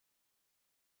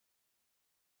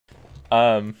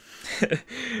Um,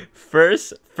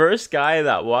 first guy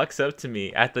that walks up to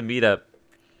me at the meetup,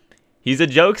 he's a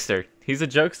jokester. He's a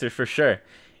jokester for sure.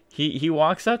 He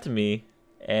walks up to me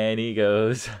and he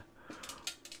goes,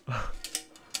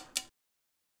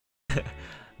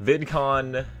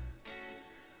 VidCon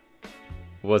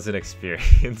was an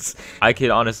experience. I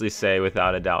could honestly say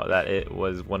without a doubt that it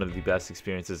was one of the best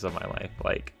experiences of my life.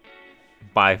 Like,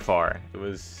 by far. It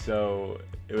was so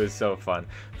fun.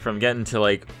 From getting to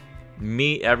like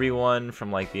meet everyone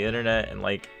from like the internet, and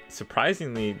like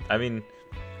surprisingly, I mean,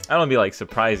 I don't wanna be like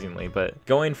surprisingly, but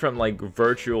going from like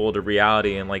virtual to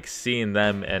reality and like seeing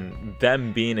them and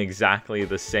them being exactly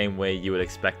the same way you would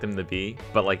expect them to be,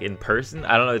 but like in person,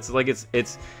 I don't know, it's like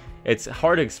it's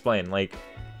hard to explain. Like,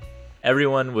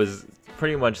 everyone was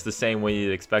pretty much the same way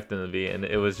you'd expect them to be, and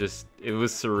it was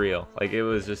surreal. Like, it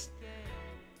was just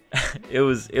it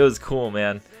was cool,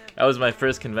 man. That was my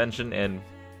first convention, and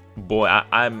boy,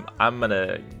 I'm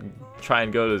gonna try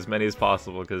and go to as many as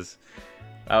possible, because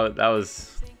that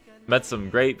was met some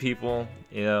great people,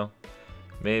 you know,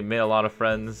 made a lot of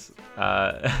friends.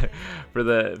 For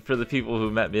the people who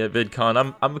met me at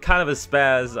VidCon, I'm kind of a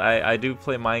spaz. I do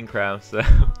play Minecraft, so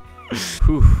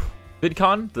whew.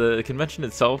 VidCon, the convention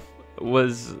itself,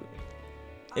 was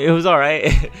all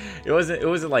right. It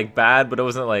wasn't like bad, but it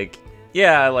wasn't like,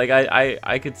 yeah, like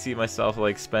I could see myself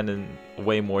like spending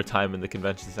way more time in the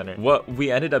convention center. What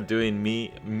we ended up doing,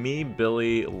 me,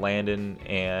 Billy, Landon,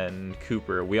 and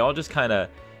Cooper, we all just kind of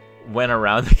went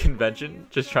around the convention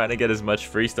just trying to get as much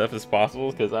free stuff as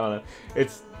possible, because I don't know,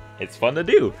 it's fun to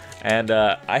do. And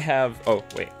I have, oh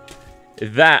wait,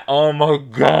 that, oh my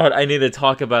god, I need to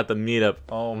talk about the meetup.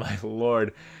 Oh my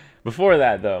lord. Before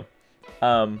that though,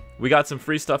 we got some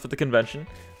free stuff at the convention.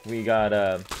 We got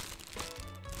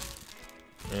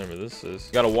remember this is,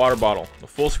 got a water bottle, a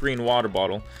full screen water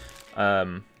bottle.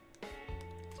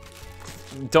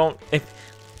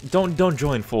 Don't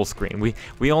join full screen.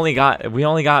 We only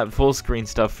got full screen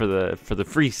stuff for the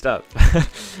free stuff.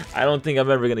 I don't think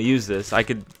I'm ever gonna use this. I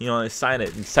could, you know, sign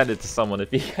it and send it to someone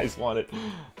if you guys want it.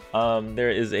 There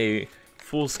is a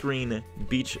full screen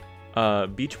beach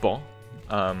ball,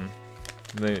 the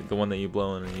one that you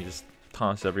blow in and you just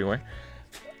toss everywhere.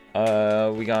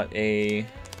 We got a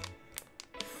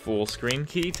full screen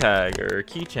key tag or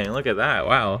keychain. Look at that!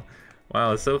 Wow,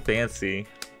 it's so fancy.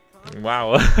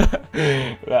 Wow.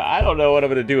 I don't know what I'm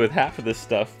gonna do with half of this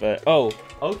stuff, but oh,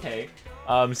 okay.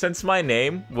 Since my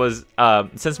name is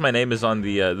on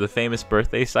the famous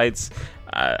birthday sites,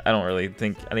 I don't really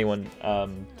think anyone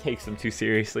takes them too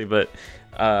seriously, but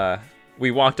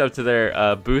we walked up to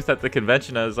their booth at the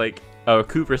convention. I was like, oh,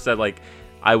 Cooper said like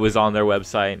I was on their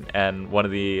website, and one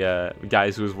of the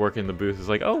guys who was working the booth was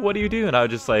like, oh, what do you do? And I was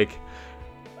just like,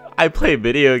 I play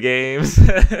video games.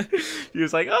 He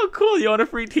was like, oh cool, you want a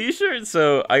free t-shirt?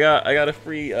 So I got a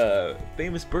free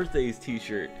famous birthdays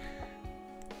t-shirt.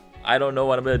 I don't know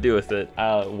what I'm gonna do with it.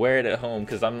 I'll wear it at home,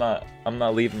 because I'm not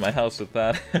leaving my house with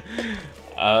that.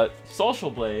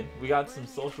 Social Blade, we got some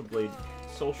Social Blade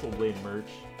merch.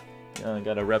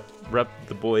 Gotta rep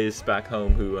the boys back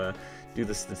home who do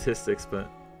the statistics,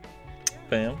 but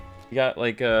bam. You got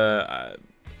like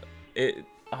it,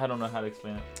 I don't know how to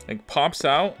explain it. Like, pops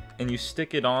out and you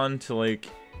stick it on to like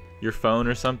your phone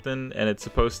or something, and it's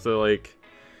supposed to like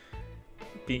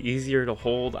be easier to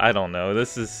hold. I don't know.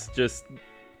 This is just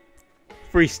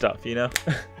free stuff, you know?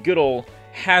 Good old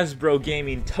Hasbro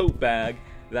gaming tote bag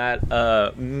that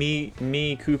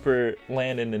me, Cooper,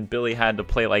 Landon, and Billy had to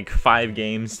play like 5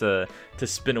 games to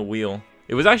spin a wheel.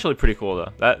 It was actually pretty cool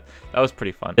though. That was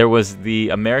pretty fun. There was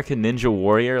the American Ninja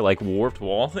Warrior like warped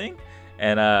wall thing.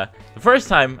 And the first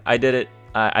time I did it,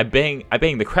 I banged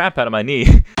the crap out of my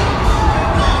knee.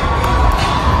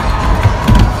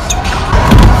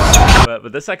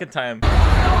 but the second time,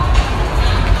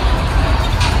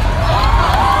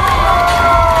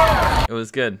 it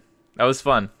was good. That was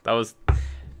fun. That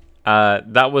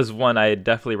was one I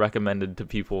definitely recommended to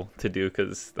people to do,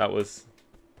 because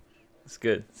it's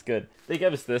good. It's good. They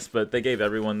gave us this, but they gave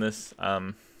everyone this.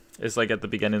 It's like at the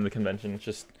beginning of the convention. It's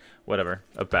just whatever,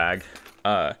 a bag.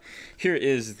 Here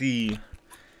is the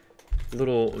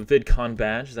little VidCon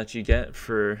badge that you get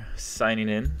for signing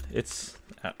in. It's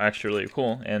actually really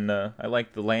cool, and I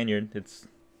like the lanyard. It's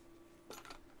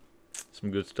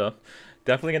some good stuff.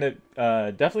 Definitely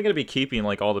gonna be keeping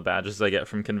like all the badges I get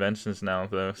from conventions now,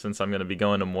 though, since I'm gonna be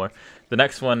going to more. The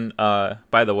next one,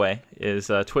 by the way, is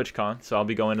TwitchCon, so I'll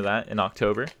be going to that in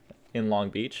October in Long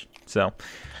Beach. So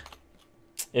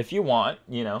if you want,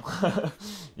 you know,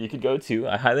 you could go too.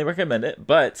 I highly recommend it.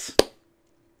 But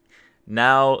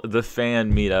now the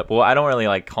fan meetup. Well, I don't really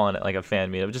like calling it like a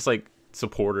fan meetup. Just like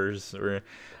supporters, or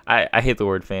I hate the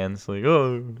word fans. Like,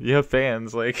 oh, you have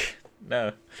fans. Like,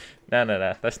 no.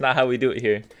 That's not how we do it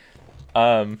here.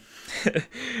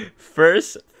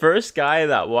 First guy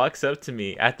that walks up to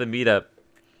me at the meetup,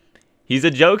 he's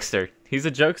a jokester. He's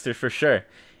a jokester for sure.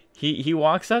 He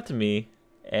walks up to me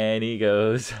and he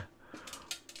goes,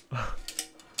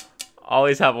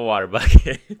 always have a water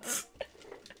bucket.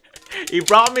 He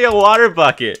brought me a water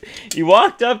bucket. He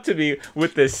walked up to me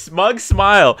with this smug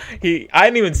smile. I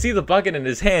didn't even see the bucket in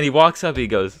his hand. He walks up, he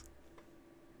goes,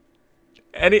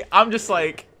 and I'm just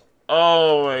like,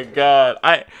 oh my god.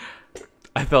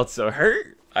 I felt so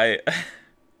hurt. I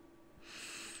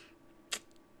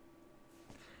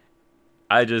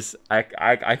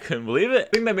couldn't believe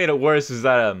it. The thing that made it worse was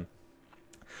that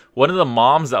one of the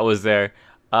moms that was there,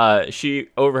 she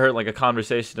overheard like a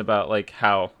conversation about like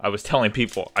how I was telling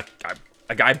people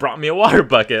a guy brought me a water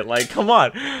bucket. Like, come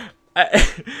on.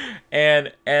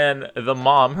 And the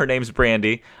mom, her name's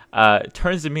Brandy,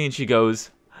 turns to me and she goes,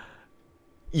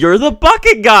 "You're the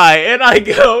bucket guy." And I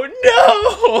go,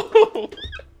 "No."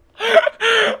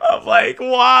 I'm like,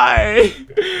 why?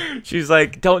 She's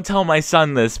like, "Don't tell my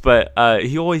son this, but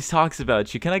he always talks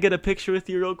about you. Can I get a picture with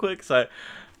you real quick?" So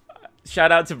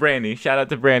shout out to Brandy. Shout out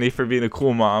to Brandy for being a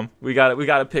cool mom. We got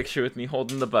a picture with me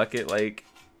holding the bucket, like.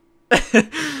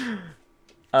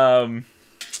 And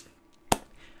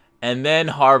then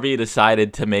Harvey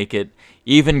decided to make it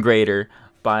even greater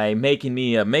by making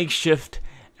me a makeshift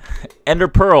Ender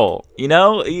Pearl. You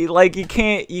know, like you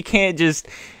can't just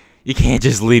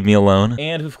leave me alone.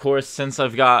 And of course, since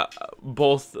I've got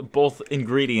both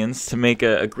ingredients to make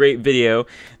a great video,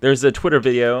 there's a Twitter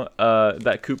video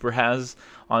that Cooper has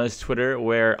on his Twitter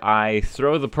where I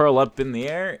throw the pearl up in the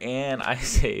air and I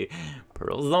say,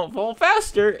 "Pearls don't fall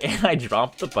faster," and I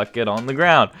drop the bucket on the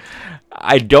ground.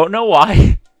 I don't know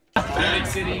why. Big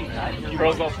city,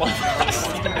 pearls don't fall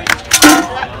faster.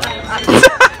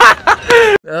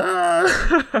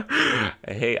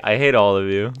 I hate all of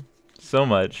you so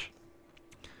much.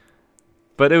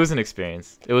 But it was an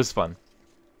experience. It was fun.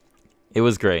 It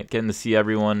was great getting to see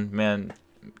everyone. Man,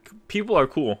 people are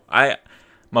cool. My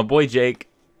boy Jake,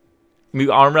 we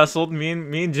arm wrestled, me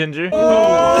and Ginger.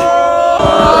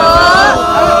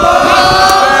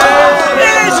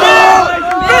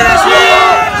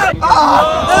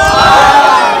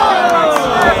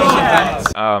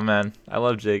 Oh man, I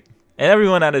love Jake. And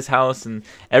everyone at his house and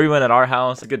everyone at our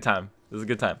house. A good time. It was a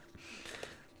good time.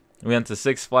 We went to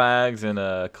Six Flags and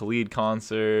a Khalid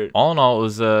concert. All in all, it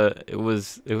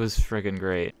was friggin'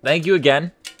 great. Thank you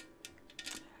again.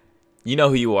 You know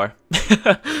who you are.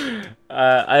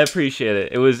 I appreciate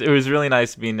it. It was really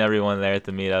nice meeting everyone there at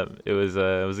the meetup. It was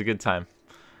a good time.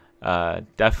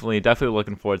 Definitely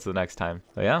looking forward to the next time.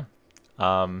 But yeah.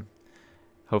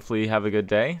 Hopefully you have a good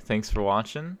day. Thanks for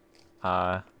watching.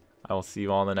 I will see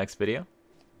you all in the next video.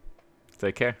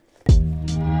 Take care.